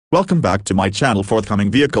Welcome back to my channel.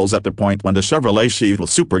 Forthcoming vehicles. At the point when the Chevrolet Chevelle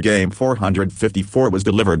Super Game 454 was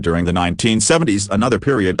delivered during the 1970s, another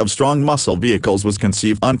period of strong muscle vehicles was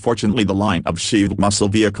conceived. Unfortunately, the line of Chevelle muscle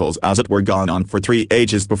vehicles as it were gone on for 3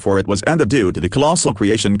 ages before it was ended due to the colossal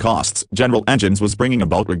creation costs General Engines was bringing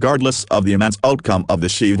about, regardless of the immense outcome of the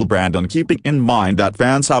Chevelle brand, and keeping in mind that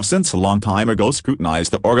fans have since a long time ago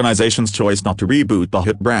scrutinized the organization's choice not to reboot the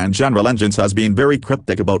hit brand. General Engines has been very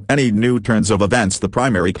cryptic about any new turns of events. The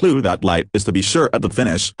primary clue that light is to be sure at the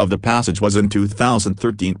finish of the passage was in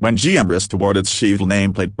 2013 when GM risked toward its Chevelle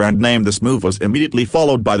nameplate brand name. This move was immediately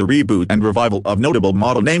followed by the reboot and revival of notable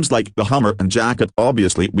model names like the Hummer and Jacket.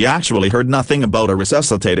 Obviously, we actually heard nothing about a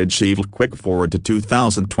resuscitated Chevelle. Quick forward to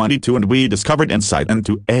 2022 and we discovered insight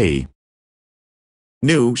into a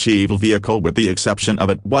new Chevelle vehicle, with the exception of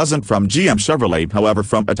it wasn't from GM Chevrolet, however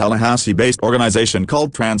from a Tallahassee-based organization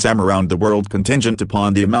called Trans Am around the world, contingent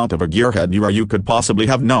upon the amount of a gearhead you could possibly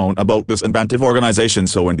have known about this inventive organization.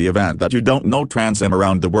 So in the event that you don't know, Trans Am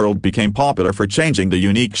around the world became popular for changing the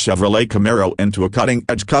unique Chevrolet Camaro into a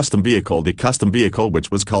cutting-edge custom vehicle. The custom vehicle, which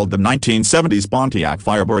was called the 1970s Pontiac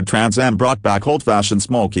Firebird, Trans Am brought back old-fashioned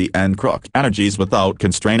Smokey and Crook energies without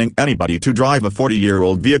constraining anybody to drive a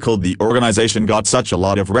 40-year-old vehicle. The organization got such a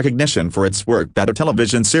lot of recognition for its work that a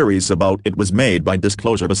television series about it was made by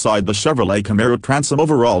Disclosure. Beside the Chevrolet Camaro, Trans Am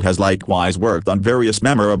overall has likewise worked on various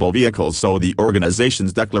memorable vehicles, so the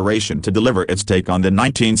organization's declaration to deliver its take on the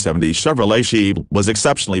 1970s Chevrolet Chevelle was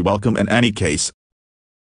exceptionally welcome in any case.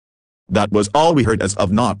 That was all we heard as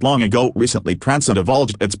of not long ago. Recently, Trans Am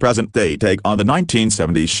divulged its present-day take on the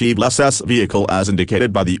 1970s Chevelle SS vehicle. As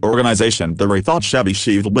indicated by the organization, the rethought Chevy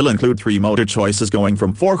Chevelle will include 3 motor choices going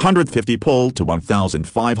from 450 pull to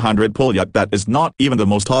 1,500 pull. Yet that is not even the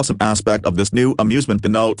most awesome aspect of this new amusement. The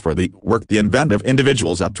note for the work the inventive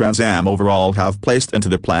individuals at Trans Am overall have placed into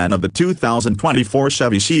the plan of the 2024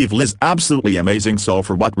 Chevy Chevelle is absolutely amazing. So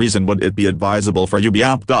for what reason would it be advisable for you to be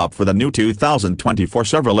amped up for the new 2024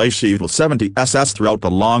 Chevrolet Chevelle 70 SS? Throughout the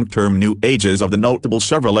long-term new ages of the notable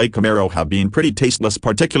Chevrolet Camaro have been pretty tasteless,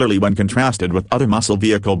 particularly when contrasted with other muscle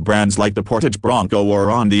vehicle brands like the Portage Bronco or,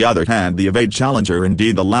 on the other hand, the Evade Challenger.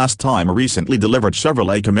 Indeed, the last time a recently delivered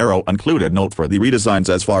Chevrolet Camaro included note for the redesigns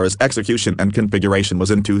as far as execution and configuration was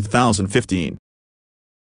in 2015.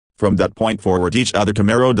 From that point forward, each other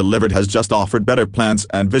Camaro delivered has just offered better plans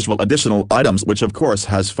and visual additional items, which of course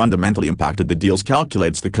has fundamentally impacted the deals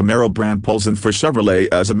calculates the Camaro brand pulls in for Chevrolet.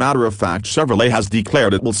 As a matter of fact, Chevrolet has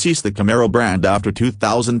declared it will cease the Camaro brand after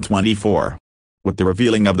 2024. With the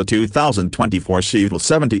revealing of the 2024 Chevelle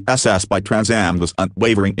 70 SS by Trans Am, this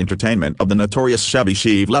unwavering entertainment of the notorious Chevy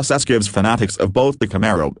Chevelle SS gives fanatics of both the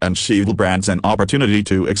Camaro and Chevelle brands an opportunity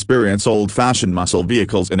to experience old-fashioned muscle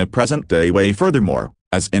vehicles in a present-day way. Furthermore,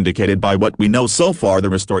 as indicated by what we know so far, the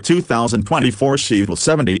restored 2024 Chevelle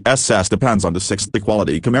 70 SS depends on the 6th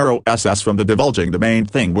quality Camaro SS from the divulging. The main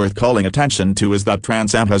thing worth calling attention to is that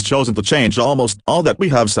Trans Am has chosen to change almost all that. We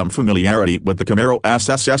have some familiarity with the Camaro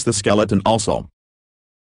SS, yes, the skeleton also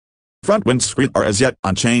front windscreen are as yet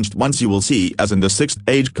unchanged ones you will see as in the 6th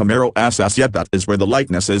age Camaro SS, yet that is where the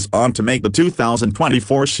likeness is on to make the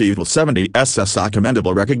 2024 Chevelle 70 SS a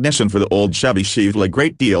commendable recognition for the old Chevy Chevelle. A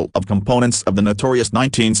great deal of components of the notorious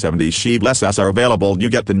 1970s Chevelle SS are available. You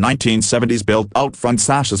get the 1970s built-out front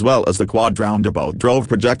sash as well as the quad roundabout drove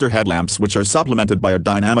projector headlamps, which are supplemented by a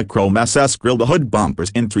dynamic chrome SS grille, the hood bumpers,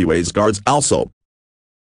 entryways, guards, also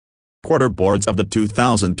quarter boards of the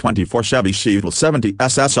 2024 Chevy Chevelle 70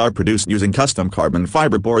 SS are produced using custom carbon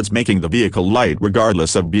fiber boards, making the vehicle light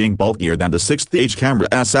regardless of being bulkier than the 6th age Camaro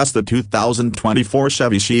SS. The 2024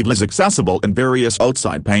 Chevy Chevelle is accessible in various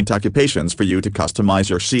outside paint occupations for you to customize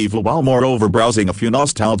your Chevelle, while moreover browsing a few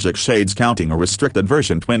nostalgic shades, counting a restricted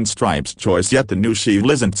version twin stripes choice. Yet the new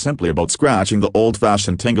Chevelle isn't simply about scratching the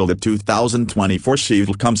old-fashioned tingle. The 2024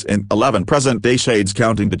 Chevelle comes in 11 present-day shades,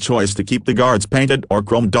 counting the choice to keep the guards painted or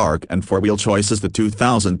chrome dark and 4 wheel choices. The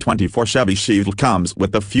 2024 Chevy Chevelle comes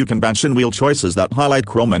with a few convention wheel choices that highlight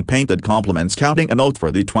chrome and painted complements, counting a note for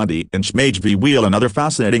the 20-inch Mage V wheel. Another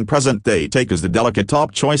fascinating present-day take is the delicate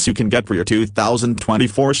top choice you can get for your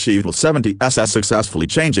 2024 Chevelle 70 SS, successfully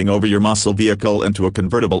changing over your muscle vehicle into a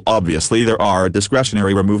convertible. Obviously, there are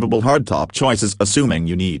discretionary removable hardtop choices assuming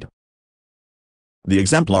you need the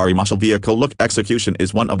exemplary muscle vehicle look. Execution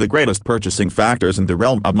is one of the greatest purchasing factors in the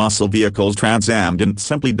realm of muscle vehicles. Trans Am didn't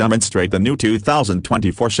simply demonstrate the new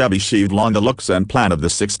 2024 Chevy Chevelle on the looks and plan of the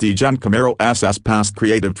 60 Gen Camaro SS past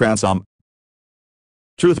creative Trans Am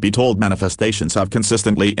Truth be told, manifestations have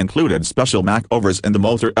consistently included special makeovers in the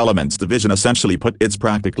Motor Elements division. Essentially put, it's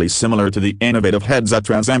practically similar to the innovative heads that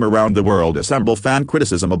Trans Am around the world assemble fan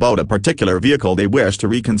criticism about a particular vehicle they wish to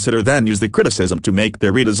reconsider, then use the criticism to make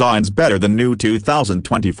their redesigns better. The new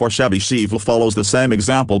 2024 Chevy Chevelle follows the same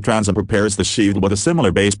example. Trans Am prepares the Chevelle with a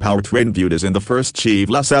similar base powertrain viewed as in the first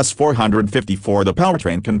Chevelle SS 454. The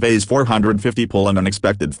powertrain conveys 450 pull and an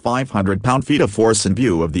expected 500 pound-feet of force in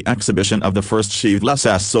view of the exhibition of the first Chevelle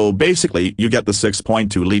SS. So basically, you get the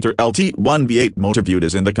 6.2-liter LT1 V8 motor viewed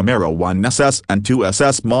as in the Camaro 1 SS and 2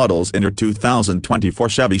 SS models in your 2024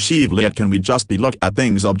 Chevy Chevelle. Yet can we just look at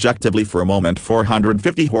things objectively for a moment?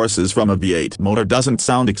 450 horses from a V8 motor doesn't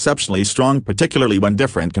sound exceptionally strong, particularly when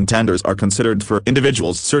different contenders are considered. For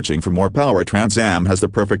individuals searching for more power, Trans Am has the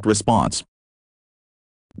perfect response.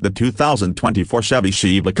 The 2024 Chevy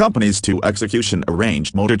Chevelle company's two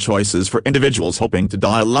execution-arranged motor choices for individuals hoping to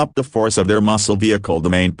dial up the force of their muscle vehicle. The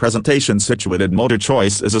main presentation-situated motor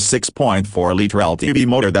choice is a 6.4-liter LTV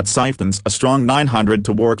motor that siphons a strong 900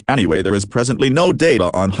 to work. Anyway, there is presently no data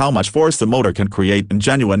on how much force the motor can create in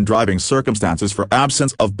genuine driving circumstances. For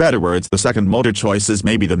absence of better words, the second motor choice is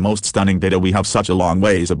maybe the most stunning data we have such a long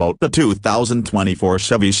ways about. The 2024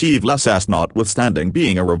 Chevy Chevelle SS, notwithstanding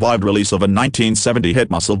being a revived release of a 1970 hit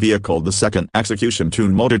muscle vehicle, the second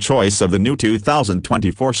execution-tuned motor choice of the new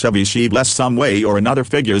 2024 Chevy Chevelle some way or another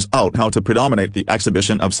figures out how to predominate the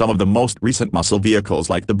exhibition of some of the most recent muscle vehicles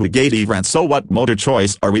like the Bugatti Veyron. So what motor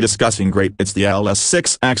choice are we discussing? Great, it's the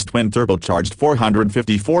LS6X twin turbocharged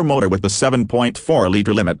 454 motor with the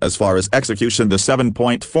 7.4-liter limit. As far as execution, the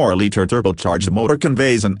 7.4-liter turbocharged motor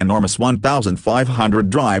conveys an enormous 1,500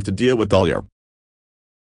 drive to deal with all your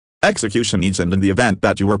execution needs, and in the event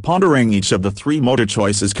that you were pondering, each of the three motor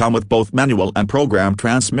choices come with both manual and program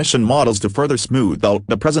transmission models to further smooth out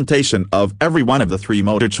the presentation of every one of the three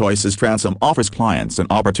motor choices. Trans Am offers clients an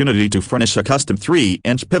opportunity to furnish a custom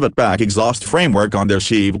 3-inch pivot back exhaust framework on their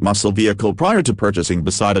Chevelle muscle vehicle prior to purchasing,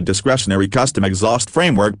 beside a discretionary custom exhaust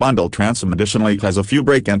framework bundle. Trans Am additionally has a few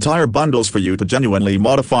brake and tire bundles for you to genuinely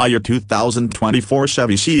modify your 2024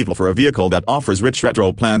 Chevy Chevelle for a vehicle that offers rich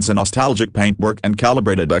retro plans and nostalgic paintwork and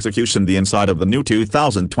calibrated execution. The inside of the new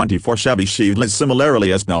 2024 Chevy Chevelle is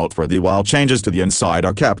similarly as noteworthy. While changes to the inside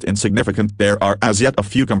are kept insignificant, there are as yet a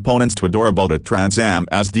few components to adore about it. Trans Am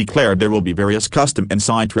has declared there will be various custom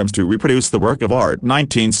inside trims to reproduce the work of art.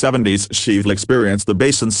 1970s Chevelle experience. The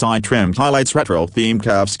base inside trim highlights retro-themed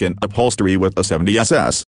calfskin upholstery with a 70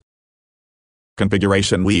 SS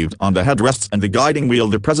configuration weaved on the headrests and the guiding wheel.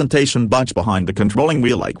 The presentation bunch behind the controlling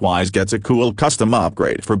wheel likewise gets a cool custom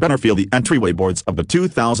upgrade for better feel. The entryway boards of the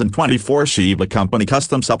 2024 Chevelle company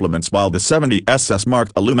custom supplements, while the 70 SS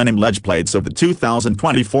marked aluminum ledge plates of the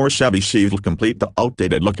 2024 Chevy Chevelle complete the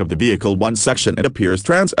outdated look of the vehicle. One section, it appears,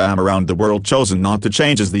 Trans Am around the world chosen not to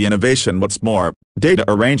change is the innovation. What's more, data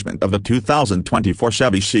arrangement of the 2024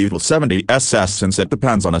 Chevy Chevelle 70 SS, since it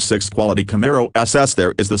depends on a 6th quality Camaro SS.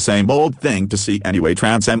 There is the same old thing to see anyway.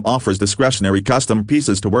 Trans Am offers discretionary custom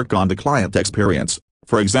pieces to work on the client experience.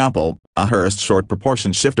 For example, a Hurst short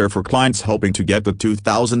proportion shifter for clients hoping to get the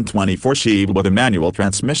 2024 Chevelle with a manual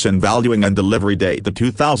transmission. Valuing and delivery date. The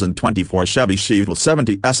 2024 Chevy Chevelle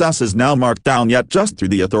 70 SS is now marked down yet just through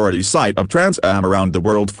the authority site of Trans Am around the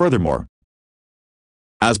world. Furthermore,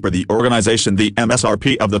 as per the organization, the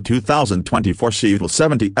MSRP of the 2024 Chevelle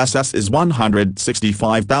 70 SS is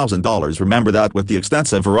 $165,000. Remember that with the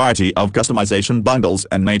extensive variety of customization bundles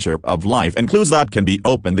and nature of life includes that can be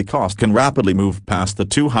open, the cost can rapidly move past the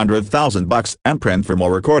 $200,000. And print for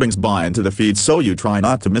more recordings, buy into the feed so you try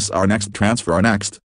not to miss our next transfer. Our next